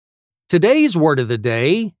Today's word of the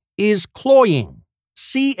day is cloying,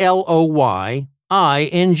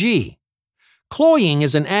 Cloying. Cloying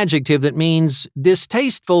is an adjective that means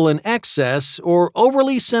distasteful in excess or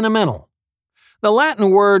overly sentimental. The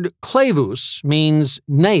Latin word clavus means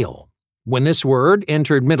nail. When this word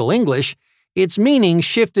entered Middle English, its meaning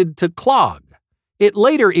shifted to clog. It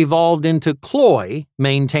later evolved into cloy,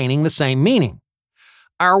 maintaining the same meaning.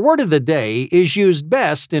 Our word of the day is used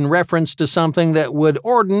best in reference to something that would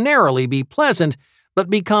ordinarily be pleasant,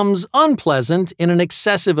 but becomes unpleasant in an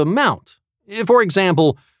excessive amount. For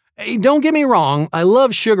example, don't get me wrong, I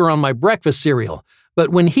love sugar on my breakfast cereal,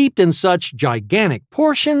 but when heaped in such gigantic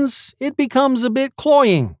portions, it becomes a bit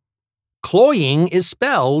cloying. Cloying is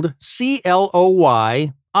spelled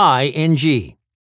Cloying.